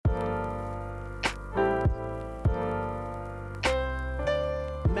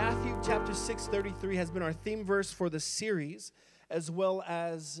chapter 6:33 has been our theme verse for the series, as well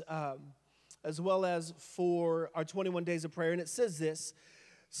as for our 21 days of prayer. And it says this: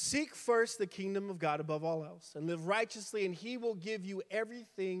 seek first the kingdom of God above all else, and live righteously, and he will give you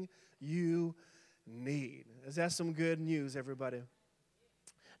everything you need. Is that some good news, everybody?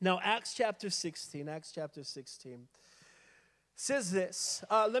 Now, Acts chapter 16 says this.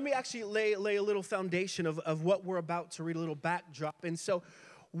 Let me actually lay a little foundation of what we're about to read, a little backdrop. And so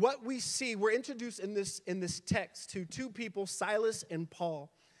what we see, we're introduced in this text to two people, Silas and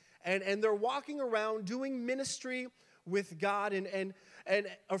Paul. And they're walking around doing ministry with God and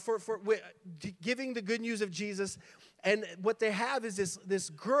for giving the good news of Jesus. And what they have is this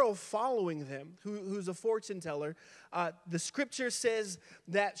girl following them who's a fortune teller. The scripture says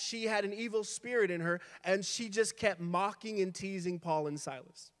that she had an evil spirit in her, and she just kept mocking and teasing Paul and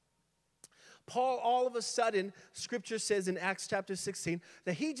Silas. Paul, all of a sudden, scripture says in Acts chapter 16,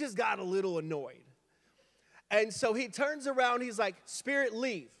 that he just got a little annoyed. And so he turns around, he's like, "Spirit,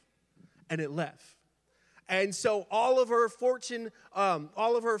 leave." And it left. And so all of her fortune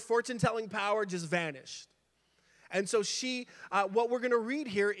telling power just vanished. And so she, what we're going to read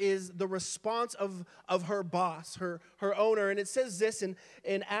here is the response of her boss, her owner. And it says this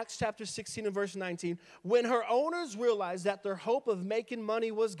in Acts chapter 16 and verse 19. When her owners realized that their hope of making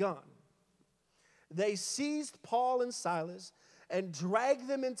money was gone, they seized Paul and Silas and dragged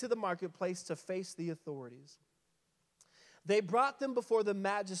them into the marketplace to face the authorities. They brought them before the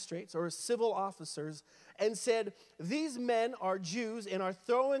magistrates or civil officers and said, "These men are Jews and are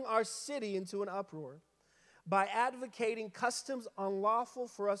throwing our city into an uproar by advocating customs unlawful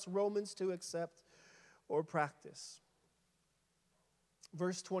for us Romans to accept or practice."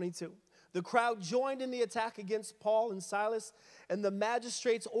 Verse 22. The crowd joined in the attack against Paul and Silas, and the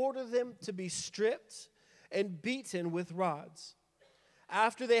magistrates ordered them to be stripped and beaten with rods.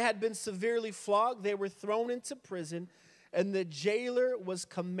 After they had been severely flogged, they were thrown into prison, and the jailer was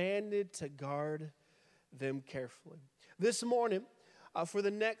commanded to guard them carefully. This morning, for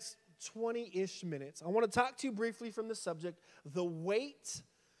the next 20-ish minutes, I want to talk to you briefly from the subject, the weight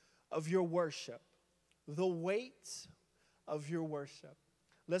of your worship. The weight of your worship.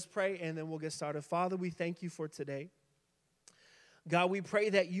 Let's pray, and then we'll get started. Father, we thank you for today. God, we pray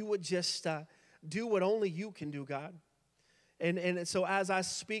that you would just do what only you can do, God. And so as I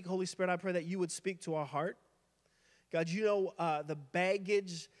speak, Holy Spirit, I pray that you would speak to our heart. God, you know the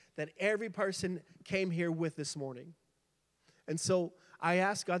baggage that every person came here with this morning. And so I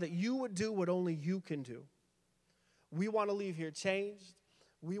ask, God, that you would do what only you can do. We want to leave here changed.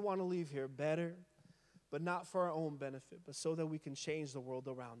 We want to leave here better, but not for our own benefit, but so that we can change the world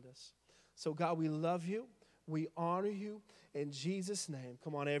around us. So, God, we love you. We honor you in Jesus' name.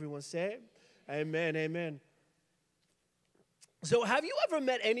 Come on, everyone, say it. Amen, amen. So have you ever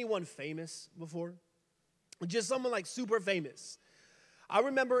met anyone famous before? Just someone like super famous. I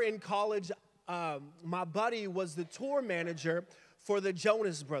remember in college, my buddy was the tour manager for the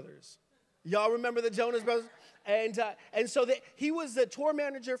Jonas Brothers. Y'all remember the Jonas Brothers? And so he was the tour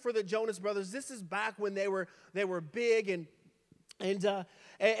manager for the Jonas Brothers. This is back when they were big,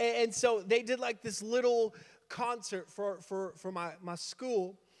 and so they did like this little concert for my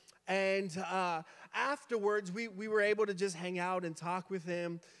school. And afterwards, we were able to just hang out and talk with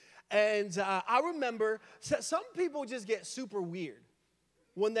him. And I remember some people just get super weird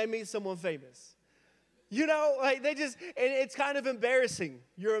when they meet someone famous. You know, like and it's kind of embarrassing.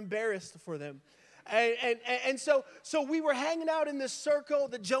 You're embarrassed for them. And so we were hanging out in this circle.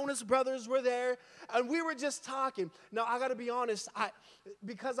 The Jonas Brothers were there, and we were just talking. Now, I got to be honest,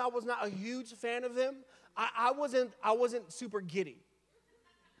 because I was not a huge fan of them, I wasn't super giddy.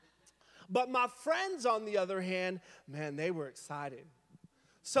 But my friends, on the other hand, man, they were excited.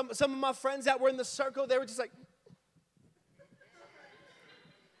 Some of my friends that were in the circle, they were just like,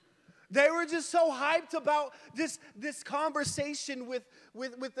 they were just so hyped about this conversation with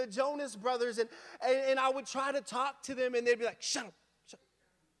the Jonas Brothers. And I would try to talk to them, and they'd be like, shut up.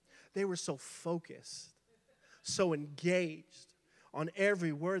 They were so focused, so engaged on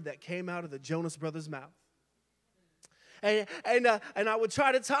every word that came out of the Jonas Brothers' mouth. And I would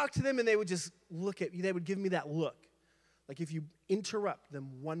try to talk to them, and they would just look at me. They would give me that look, like if you interrupt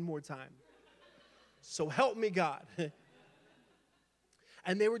them one more time. So help me, God.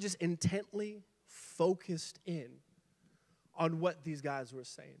 And they were just intently focused in on what these guys were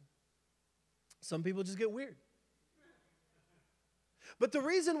saying. Some people just get weird. But the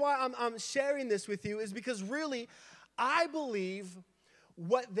reason why I'm sharing this with you is because really, I believe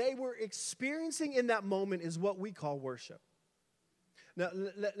what they were experiencing in that moment is what we call worship. Now,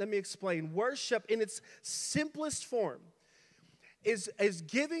 let me explain. Worship in its simplest form is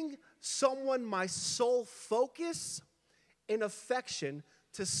giving someone my sole focus and affection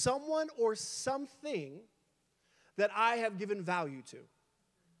to someone or something that I have given value to.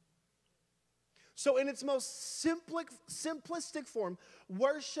 So in its most simplistic form,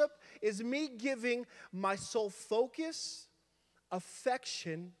 worship is me giving my sole focus,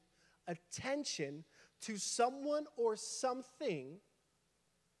 affection, attention to someone or something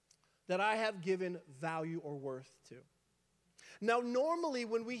that I have given value or worth to. Now, normally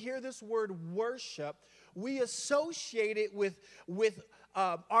when we hear this word worship, we associate it with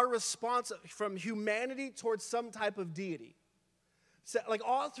our response from humanity towards some type of deity. So, like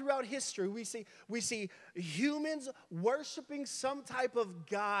all throughout history, we see humans worshiping some type of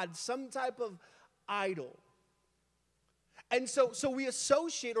god, some type of idol. And so we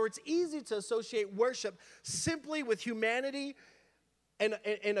associate, or it's easy to associate worship simply with humanity and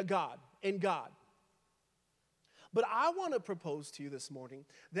a God, in God. But I want to propose to you this morning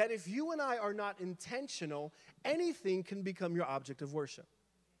that if you and I are not intentional, anything can become your object of worship.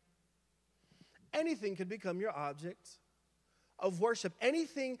 Anything can become your object of worship.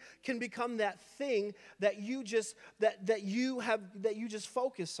 Anything can become that thing that you just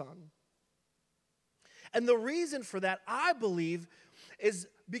focus on. And the reason for that, I believe, is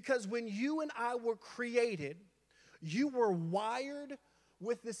because when you and I were created, you were wired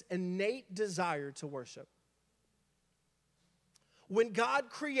with this innate desire to worship. When God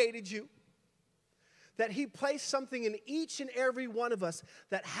created you, that He placed something in each and every one of us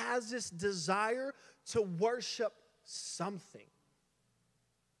that has this desire to worship something.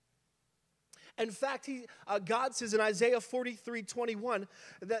 In fact, God says in Isaiah 43:21,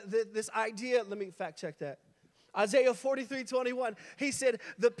 that this idea, let me fact check that. Isaiah 43:21, He said,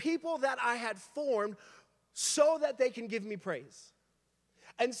 the people that I had formed so that they can give me praise.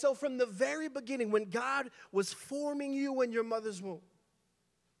 And so from the very beginning, when God was forming you in your mother's womb,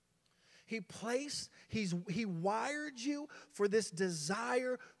 He wired you for this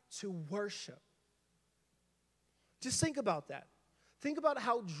desire to worship. Just think about that. Think about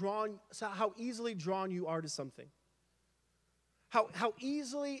how easily drawn you are to something. How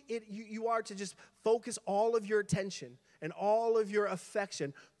easily you are to just focus all of your attention and all of your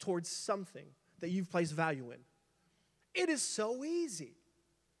affection towards something that you've placed value in. It is so easy.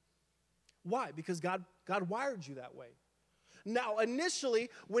 Why? Because God wired you that way. Now, initially,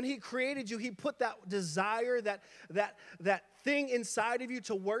 when He created you, He put that desire, that thing inside of you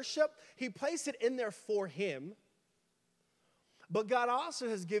to worship. He placed it in there for Him. But God also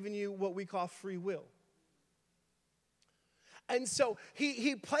has given you what we call free will. And so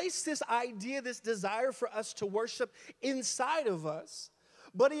he placed this idea, this desire for us to worship inside of us.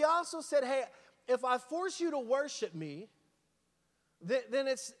 But He also said, hey, if I force you to worship me, then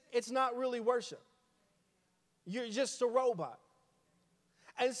it's not really worship. You're just a robot.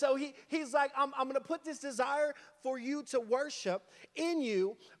 And so he's like, I'm going to put this desire for you to worship in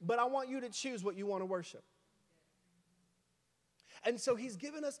you, but I want you to choose what you want to worship. And so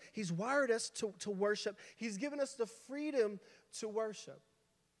He's wired us to worship. He's given us the freedom to worship.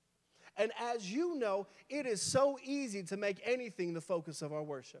 And as you know, it is so easy to make anything the focus of our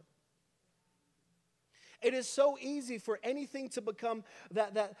worship. It is so easy for anything to become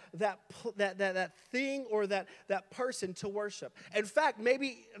that thing or that person to worship. In fact,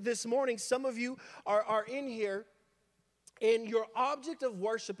 maybe this morning some of you are in here and your object of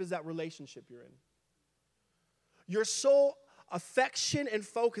worship is that relationship you're in. Your sole affection and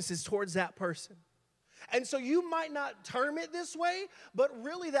focus is towards that person. And so you might not term it this way, but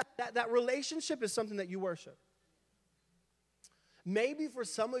really that relationship is something that you worship. Maybe for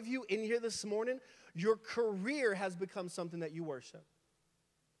some of you in here this morning, your career has become something that you worship.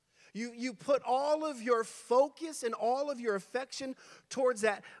 You put all of your focus and all of your affection towards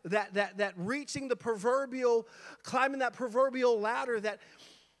that reaching the proverbial, climbing that proverbial ladder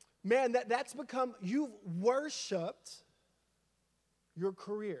that's become, you've worshiped your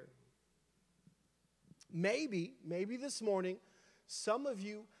career. Maybe this morning, some of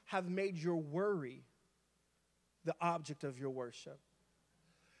you have made your worry the object of your worship.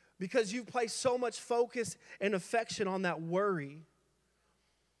 Because you've placed so much focus and affection on that worry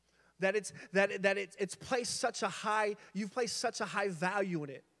that it's placed such a high, you've placed such a high value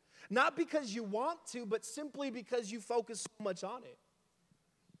in it. Not because you want to, but simply because you focus so much on it.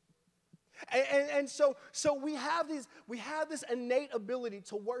 And so we have this innate ability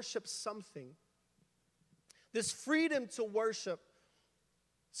to worship something. This freedom to worship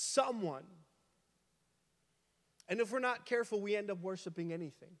someone. And if we're not careful, we end up worshiping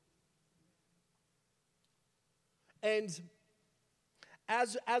anything. And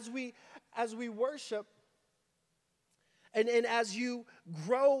as we worship, And as you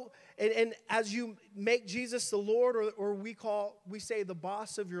grow and as you make Jesus the Lord, or we say the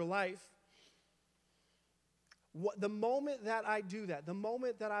boss of your life, the moment that I do that, the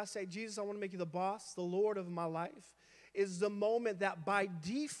moment that I say, Jesus, I want to make you the boss, the Lord of my life, is the moment that by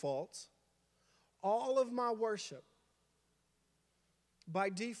default, all of my worship, by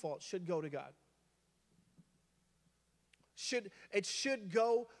default, should go to God. It should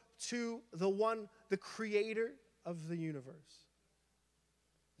go to the creator of the universe.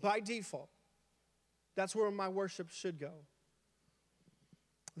 By default. That's where my worship should go.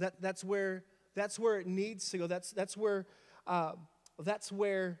 That's where it needs to go. That's where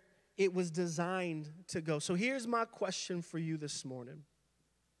it was designed to go. So here's my question for you this morning.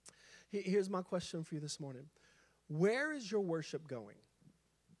 Here's my question for you this morning. Where is your worship going?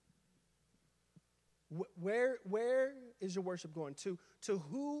 Where is your worship going? To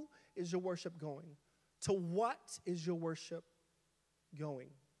who is your worship going? To what is your worship going?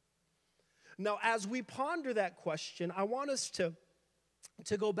 Now, as we ponder that question, I want us to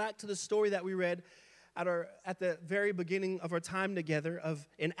go back to the story that we read at the very beginning of our time together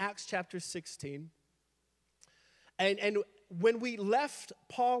in Acts chapter 16. And when we left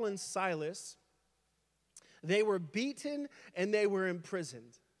Paul and Silas, they were beaten and they were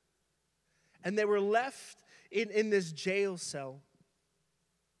imprisoned. And they were left in this jail cell.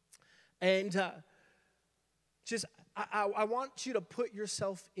 And I want you to put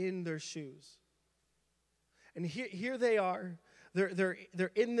yourself in their shoes. And here they are.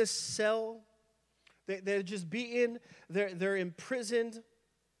 They're in this cell. They're just beaten. They're imprisoned.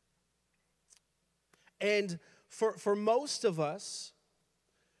 And for most of us,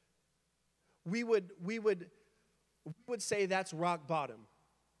 we would say that's rock bottom.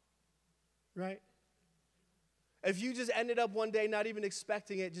 Right? If you just ended up one day not even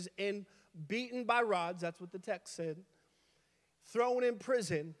expecting it, just beaten by rods, that's what the text said, thrown in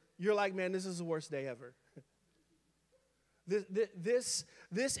prison, you're like, man, this is the worst day ever. This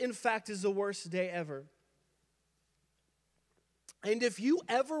in fact is the worst day ever. And if you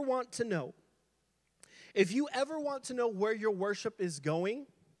ever want to know where your worship is going,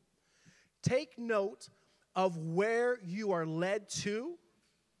 take note of where you are led to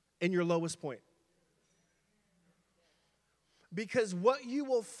in your lowest point. Because what you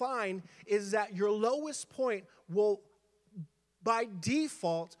will find is that your lowest point will, by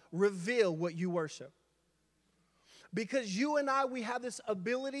default, reveal what you worship. Because you and I, we have this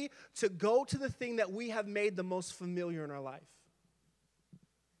ability to go to the thing that we have made the most familiar in our life.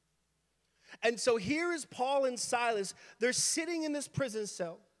 And so here is Paul and Silas. They're sitting in this prison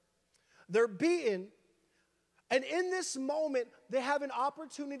cell. They're beaten. And in this moment, they have an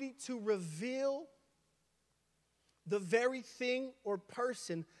opportunity to reveal the very thing or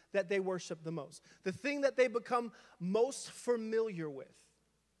person that they worship the most. The thing that they become most familiar with.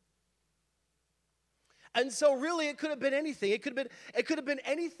 And so really it could have been anything. It could have been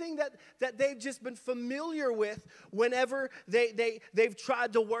anything that they've just been familiar with whenever they've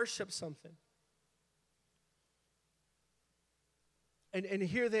tried to worship something. And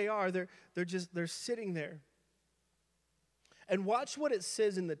here they are. They're sitting there. And watch what it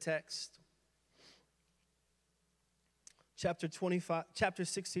says in the text. Chapter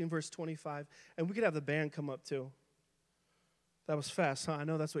 16, verse 25. And we could have the band come up too. That was fast, huh? I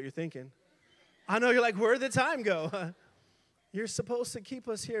know that's what you're thinking. I know you're like, where'd the time go? You're supposed to keep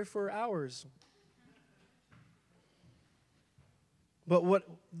us here for hours. But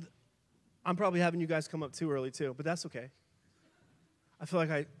I'm probably having you guys come up too early too, but that's okay. I feel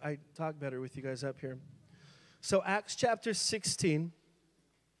like I talk better with you guys up here. So Acts chapter 16,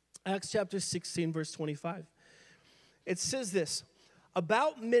 verse 25. It says this,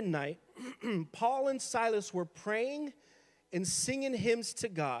 about midnight, Paul and Silas were praying and singing hymns to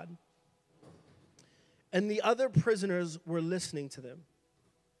God, and the other prisoners were listening to them.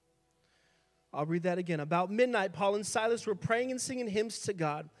 I'll read that again. About midnight, Paul and Silas were praying and singing hymns to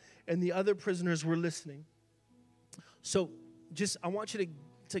God, and the other prisoners were listening. So I want you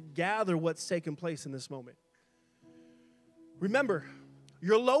to gather what's taking place in this moment. Remember,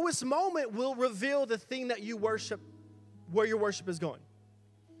 your lowest moment will reveal the thing that you worship, where your worship is going.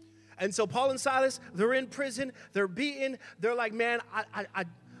 And so Paul and Silas, they're in prison, they're beaten, they're like, man,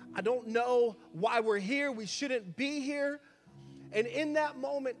 I don't know why we're here, we shouldn't be here. And in that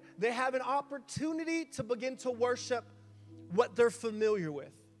moment, they have an opportunity to begin to worship what they're familiar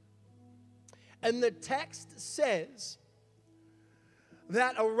with. And the text says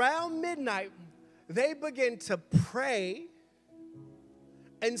that around midnight, they begin to pray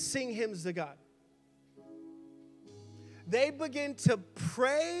and sing hymns to God. They begin to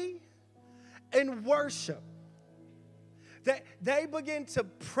pray and worship. They begin to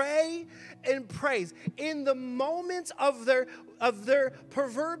pray and praise. In the moments of their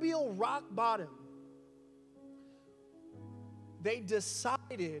proverbial rock bottom, they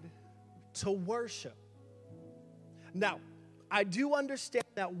decided to worship. Now, I do understand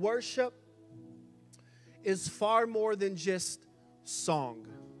that worship is far more than just song.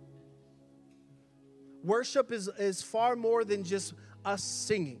 Worship is far more than just us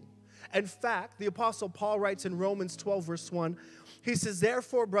singing. In fact, the Apostle Paul writes in Romans 12, verse 1, he says,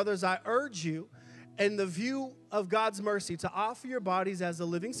 "Therefore, brothers, I urge you, in the view of God's mercy, to offer your bodies as a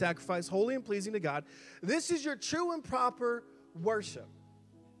living sacrifice, holy and pleasing to God. This is your true and proper worship."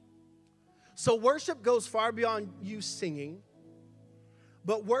 So worship goes far beyond you singing,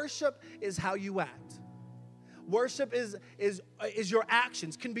 but worship is how you act. Worship is your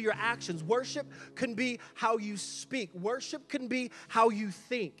actions, can be your actions. Worship can be how you speak. Worship can be how you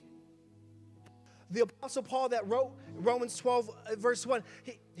think. The Apostle Paul that wrote Romans 12, verse 1,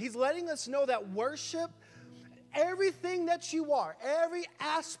 he's letting us know that worship, everything that you are, every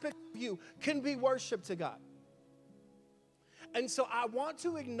aspect of you can be worship to God. And so I want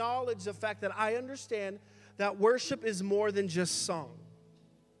to acknowledge the fact that I understand that worship is more than just song.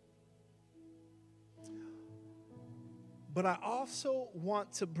 But I also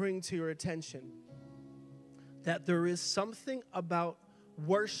want to bring to your attention that there is something about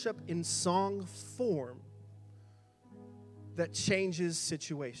worship in song form that changes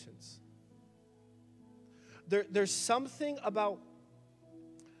situations. There's something about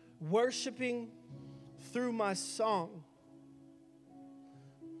worshiping through my song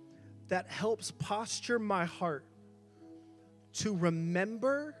that helps posture my heart to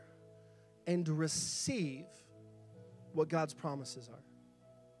remember and receive what God's promises are.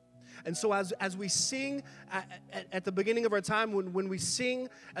 And so as we sing at the beginning of our time, when we sing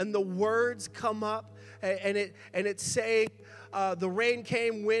and the words come up and it's saying, the rain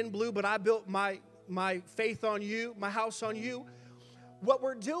came, wind blew, but I built my faith on you, my house on you. What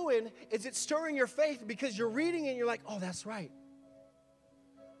we're doing is it's stirring your faith because you're reading it and you're like, oh, that's right.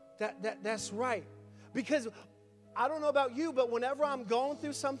 That's right. Because I don't know about you, but whenever I'm going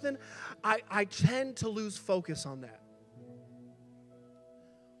through something, I tend to lose focus on that.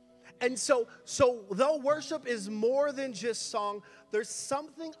 And so though worship is more than just song, there's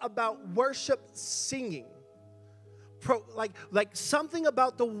something about worship singing. Like something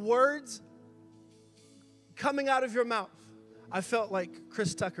about the words coming out of your mouth. I felt like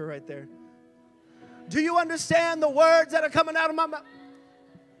Chris Tucker right there. Do you understand the words that are coming out of my mouth?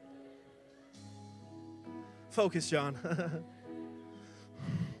 Focus, John.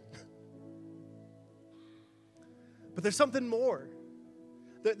 But there's something more.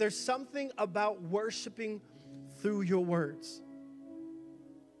 There's something about worshiping through your words.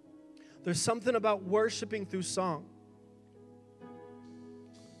 There's something about worshiping through song.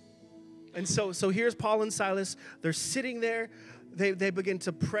 And so here's Paul and Silas. They're sitting there. They begin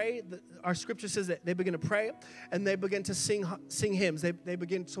to pray. Our scripture says that they begin to pray and they begin to sing hymns. They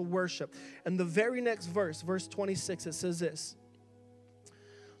begin to worship. And the very next verse, verse 26, it says this.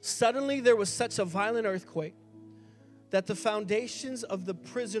 Suddenly there was such a violent earthquake that the foundations of the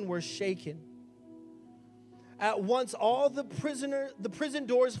prison were shaken. At once all the prison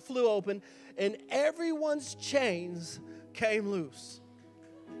doors flew open and everyone's chains came loose.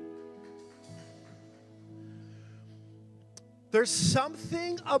 There's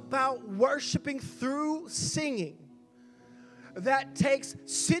something about worshiping through singing that takes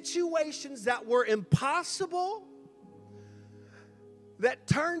situations that were impossible, that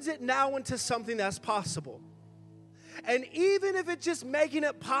turns it now into something that's possible. And even if it's just making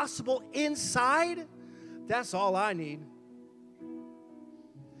it possible inside, that's all I need.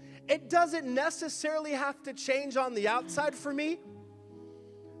 It doesn't necessarily have to change on the outside for me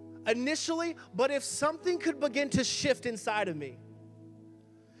initially, but if something could begin to shift inside of me,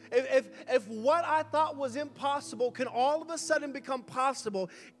 if what I thought was impossible can all of a sudden become possible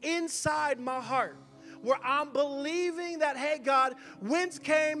inside my heart, where I'm believing that, hey, God, winds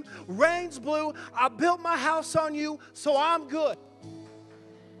came, rains blew, I built my house on you, so I'm good.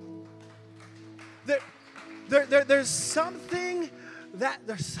 There's something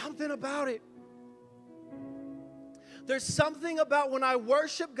about it. There's something about when I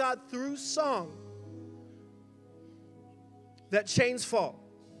worship God through song that chains fall.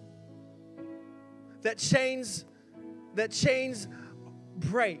 That chains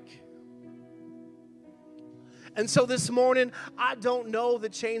break. And so this morning, I don't know the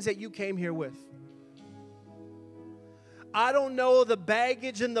chains that you came here with. I don't know the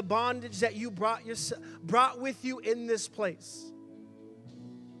baggage and the bondage that you brought with you in this place.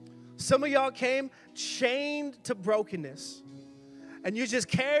 Some of y'all came chained to brokenness. And you're just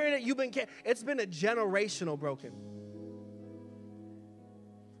carrying it. It's been a generational broken.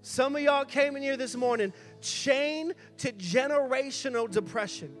 Some of y'all came in here this morning chained to generational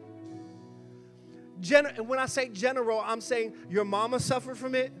depression. And when I say general, I'm saying your mama suffered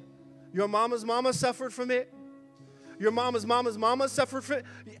from it. Your mama's mama suffered from it. Your mama's mama's mama suffered from it.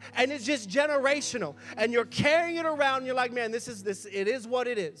 And it's just generational. And you're carrying it around and you're like, man, it is what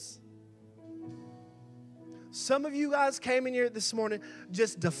it is. Some of you guys came in here this morning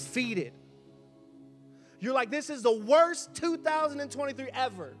just defeated. You're like, this is the worst 2023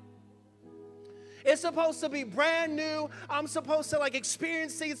 ever. It's supposed to be brand new. I'm supposed to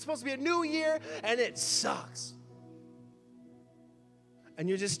experience things. It's supposed to be a new year, and it sucks. And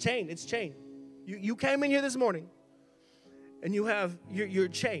you're just chained. It's chained. You came in here this morning, and you're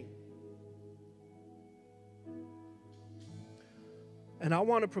chained. And I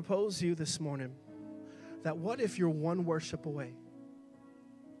want to propose to you this morning that what if you're one worship away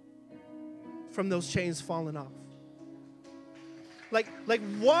from those chains falling off? Like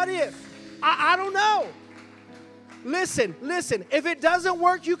what if? I don't know. Listen. If it doesn't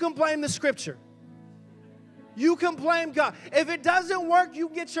work, you can blame the scripture. You can blame God. If it doesn't work, you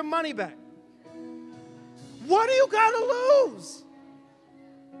get your money back. What do you got to lose?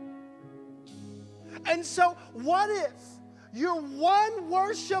 And so, what if you're one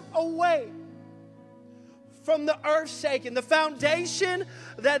worship away from the earth shaking, the foundation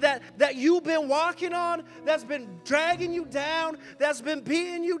that you've been walking on, that's been dragging you down, that's been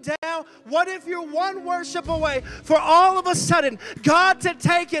beating you down? What if you're one worship away for all of a sudden God to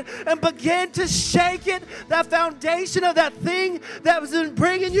take it and begin to shake it, that foundation of that thing that was been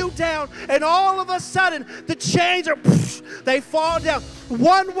bringing you down, and all of a sudden the chains are, they fall down.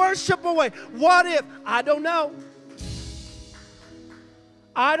 One worship away. What if? I don't know.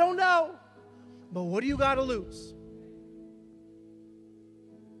 But what do you got to lose?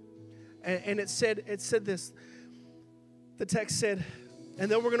 And it said this. The text said,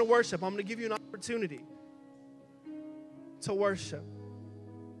 and then we're going to worship. I'm going to give you an opportunity to worship.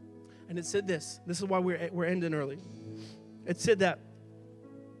 And it said this. This is why we're ending early. It said that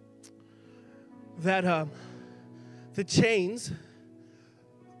the chains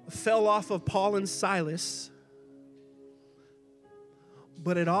fell off of Paul and Silas,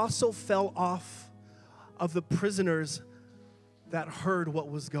 but it also fell off of the prisoners that heard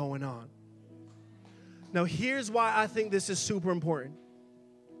what was going on. Now, here's why I think this is super important.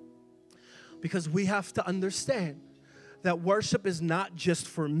 Because we have to understand that worship is not just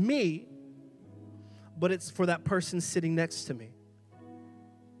for me, but it's for that person sitting next to me.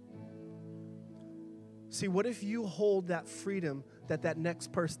 See, what if you hold that freedom that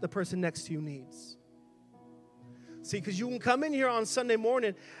next person, the person next to you, needs? See, because you can come in here on Sunday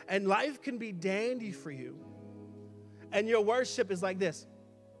morning and life can be dandy for you. And your worship is like this.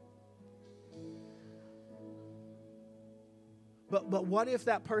 But what if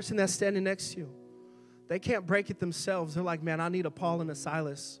that person that's standing next to you, they can't break it themselves? They're like, man, I need a Paul and a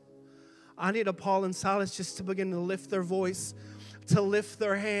Silas. I need a Paul and Silas just to begin to lift their voice, to lift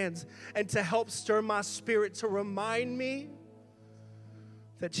their hands, and to help stir my spirit, to remind me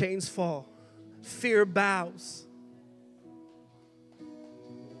that chains fall, fear bows.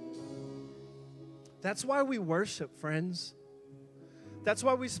 That's why we worship, friends. That's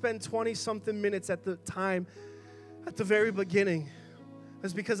why we spend 20-something minutes at the very beginning.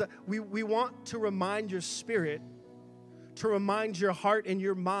 It's because we want to remind your spirit, to remind your heart and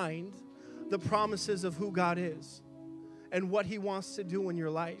your mind the promises of who God is and what He wants to do in your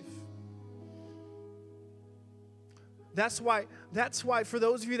life. That's why for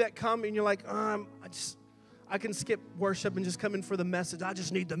those of you that come and you're like, I can skip worship and just come in for the message. I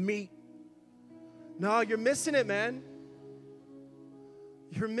just need the meat. No, you're missing it, man.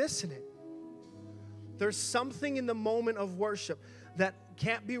 You're missing it. There's something in the moment of worship that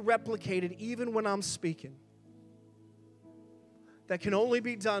can't be replicated even when I'm speaking. That can only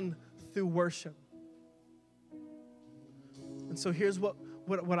be done through worship. And so here's what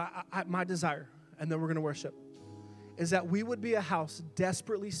my desire, and then we're going to worship, is that we would be a house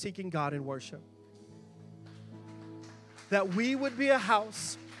desperately seeking God in worship. That we would be a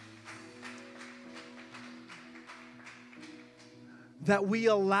house that we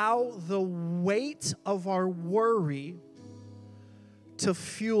allow the weight of our worry to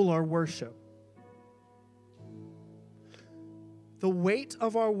fuel our worship. The weight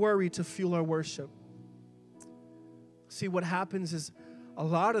of our worry to fuel our worship. See, what happens is a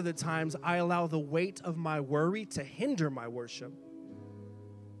lot of the times I allow the weight of my worry to hinder my worship.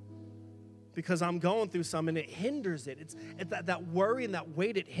 because I'm going through something, and it hinders it. It's that worry and that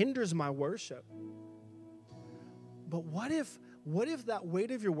weight, it hinders my worship. But what if that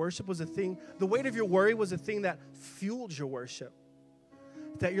weight of your worship was a thing, the weight of your worry was a thing that fueled your worship?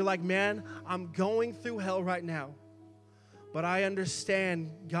 That you're like, man, I'm going through hell right now, but I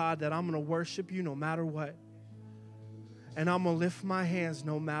understand, God, that I'm going to worship you no matter what. And I'm going to lift my hands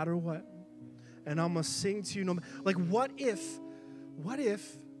no matter what. And I'm going to sing to you like, what if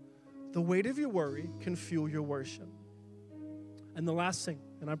the weight of your worry can fuel your worship? And the last thing,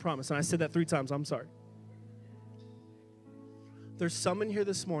 and I promise, and I said that 3 times, I'm sorry. There's someone here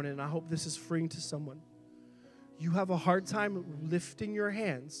this morning, and I hope this is freeing to someone. You have a hard time lifting your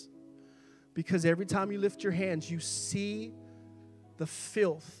hands because every time you lift your hands, you see the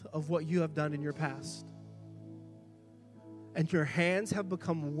filth of what you have done in your past. And your hands have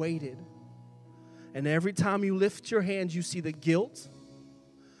become weighted. And every time you lift your hands, you see the guilt.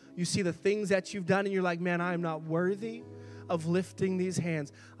 You see the things that you've done, and you're like, man, I am not worthy of lifting these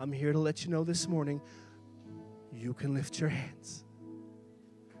hands. I'm here to let you know this morning, you can lift your hands.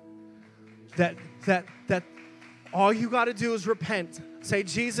 That all you got to do is repent. Say,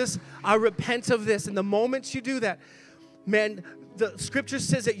 Jesus, I repent of this. And the moment you do that, man, the scripture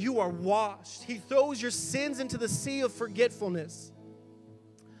says that you are washed. He throws your sins into the sea of forgetfulness.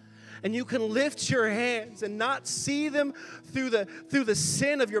 And you can lift your hands and not see them through the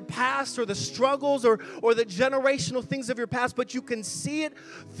sin of your past or the struggles or the generational things of your past, but you can see it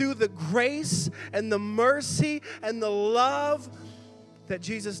through the grace and the mercy and the love that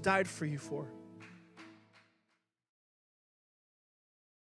Jesus died for you for.